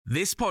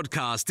This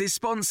podcast is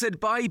sponsored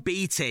by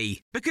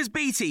BT, because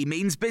BT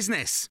means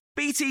business.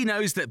 BT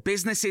knows that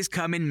businesses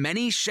come in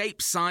many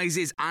shapes,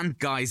 sizes and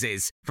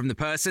guises, from the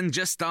person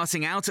just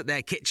starting out at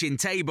their kitchen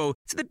table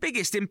to the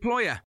biggest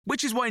employer,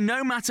 which is why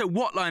no matter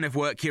what line of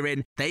work you're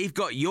in, they've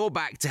got your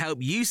back to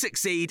help you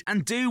succeed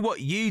and do what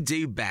you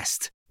do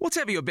best.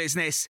 Whatever your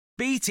business,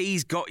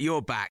 BT's got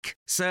your back.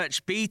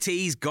 Search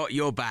BT's got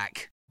your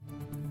back.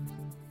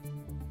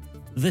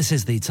 This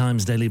is the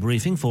Times Daily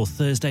Briefing for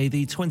Thursday,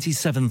 the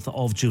 27th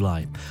of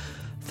July.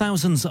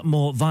 Thousands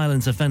more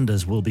violent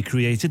offenders will be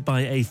created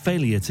by a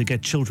failure to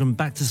get children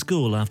back to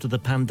school after the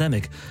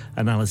pandemic,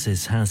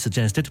 analysis has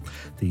suggested.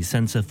 The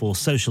Centre for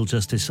Social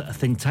Justice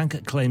think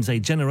tank claims a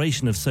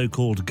generation of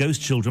so-called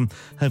ghost children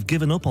have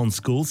given up on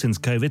school since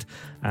COVID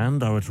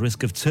and are at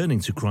risk of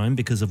turning to crime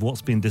because of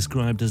what's been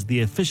described as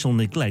the official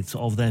neglect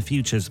of their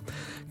futures.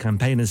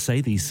 Campaigners say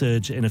the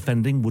surge in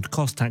offending would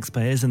cost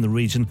taxpayers in the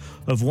region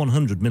of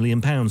 £100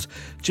 million.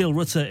 Jill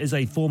Rutter is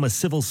a former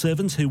civil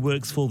servant who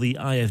works for the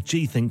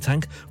IFG think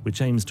tank,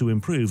 which aims to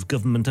improve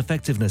government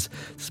effectiveness.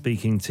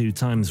 Speaking to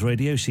Times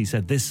Radio, she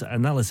said this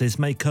analysis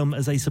may come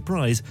as a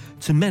surprise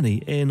to many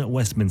in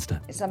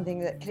Westminster. It's something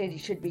that clearly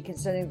should be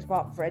concerning the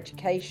Department for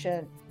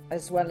Education,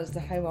 as well as the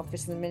Home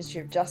Office and the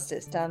Ministry of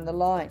Justice down the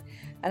line.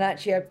 And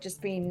actually, I've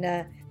just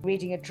been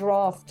reading a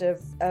draft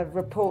of a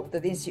report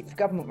that the Institute for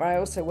Government, where I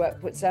also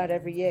work, puts out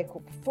every year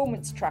called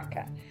Performance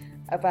Tracker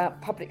about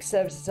public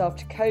services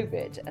after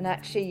COVID. And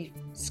actually,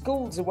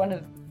 schools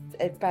are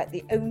about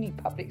the only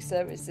public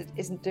service that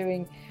isn't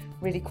doing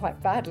really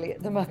quite badly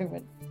at the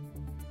moment.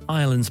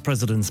 Ireland's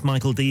President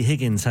Michael D.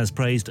 Higgins has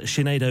praised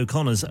Sinead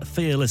O'Connor's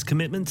fearless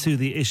commitment to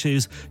the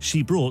issues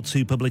she brought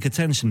to public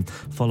attention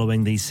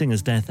following the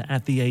singer's death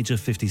at the age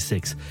of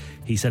 56.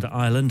 He said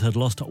Ireland had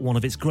lost one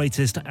of its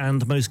greatest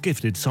and most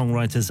gifted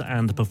songwriters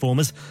and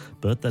performers,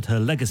 but that her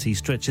legacy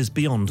stretches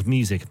beyond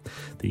music.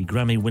 The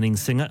Grammy-winning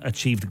singer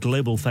achieved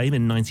global fame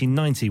in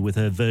 1990 with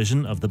her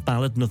version of the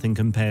ballad Nothing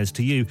Compares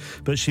to You,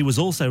 but she was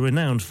also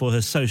renowned for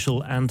her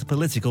social and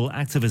political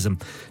activism.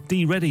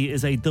 Dee Reddy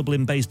is a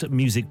Dublin-based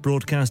music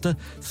broadcaster.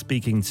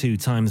 Speaking to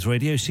Times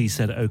Radio, she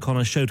said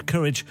O'Connor showed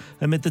courage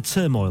amid the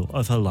turmoil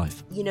of her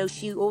life. You know,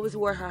 she always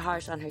wore her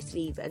heart on her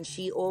sleeve and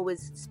she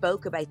always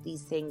spoke about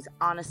these things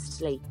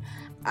honestly.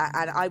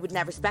 And I would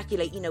never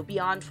speculate,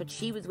 beyond what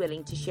she was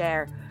willing to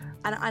share.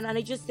 And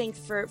I just think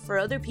for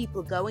other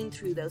people going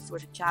through those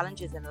sort of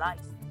challenges in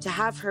life, to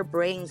have her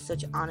bring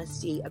such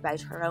honesty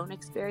about her own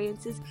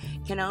experiences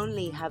can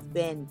only have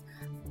been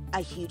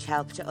a huge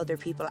help to other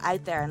people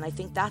out there. And I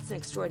think that's an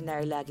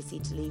extraordinary legacy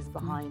to leave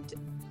behind.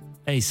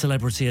 A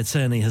celebrity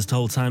attorney has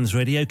told Times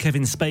Radio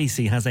Kevin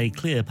Spacey has a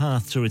clear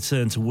path to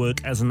return to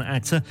work as an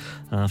actor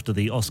after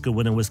the Oscar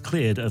winner was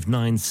cleared of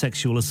 9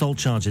 sexual assault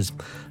charges.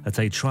 At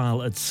a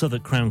trial at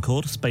Southwark Crown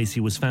Court,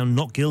 Spacey was found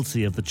not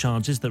guilty of the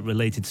charges that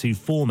related to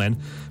 4 men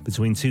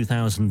between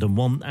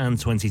 2001 and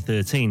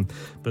 2013.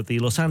 But the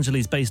Los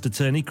Angeles-based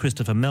attorney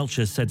Christopher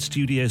Melcher said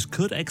studios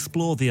could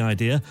explore the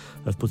idea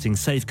of putting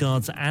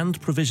safeguards and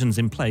provisions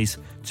in place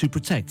to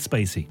protect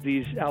Spacey.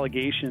 These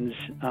allegations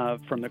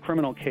from the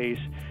criminal case,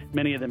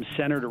 many of them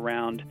centered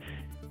around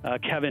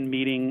Kevin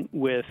meeting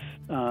with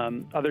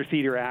other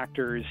theater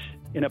actors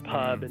in a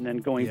pub and then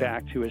going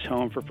back to his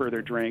home for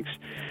further drinks.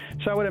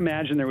 So I would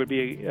imagine there would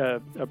be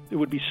it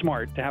would be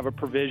smart to have a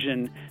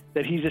provision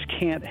that he just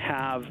can't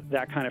have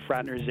that kind of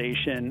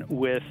fraternization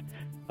with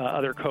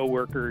other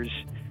co-workers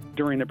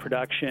during the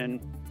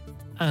production.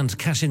 And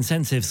cash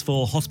incentives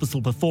for hospital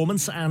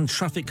performance and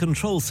traffic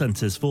control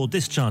centres for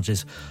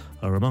discharges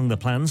are among the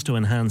plans to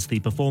enhance the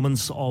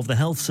performance of the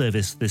health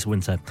service this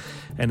winter.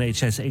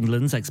 NHS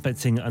England's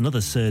expecting another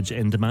surge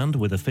in demand,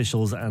 with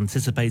officials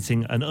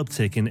anticipating an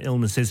uptick in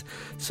illnesses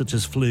such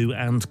as flu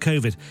and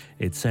COVID.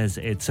 It says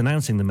it's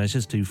announcing the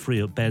measures to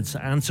free up beds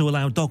and to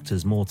allow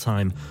doctors more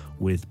time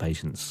with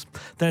patients.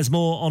 There's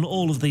more on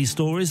all of these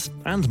stories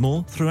and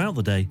more throughout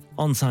the day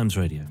on Times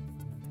Radio.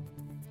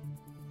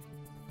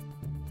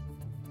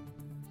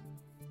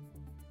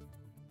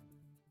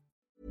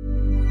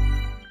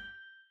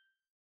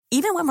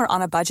 Even when we're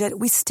on a budget,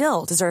 we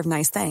still deserve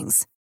nice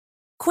things.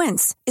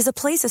 Quince is a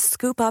place to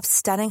scoop up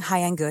stunning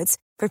high-end goods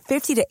for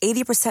 50 to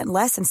 80%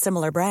 less than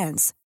similar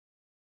brands.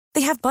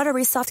 They have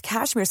buttery soft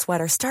cashmere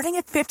sweaters starting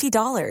at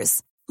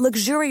 $50,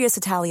 luxurious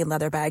Italian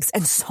leather bags,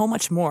 and so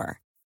much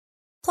more.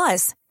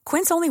 Plus,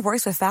 Quince only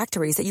works with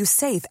factories that use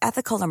safe,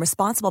 ethical, and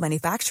responsible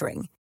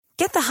manufacturing.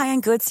 Get the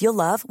high-end goods you'll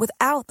love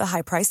without the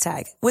high price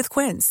tag with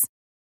Quince.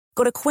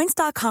 Go to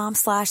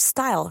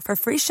quince.com/style for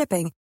free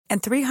shipping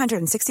and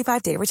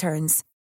 365-day returns.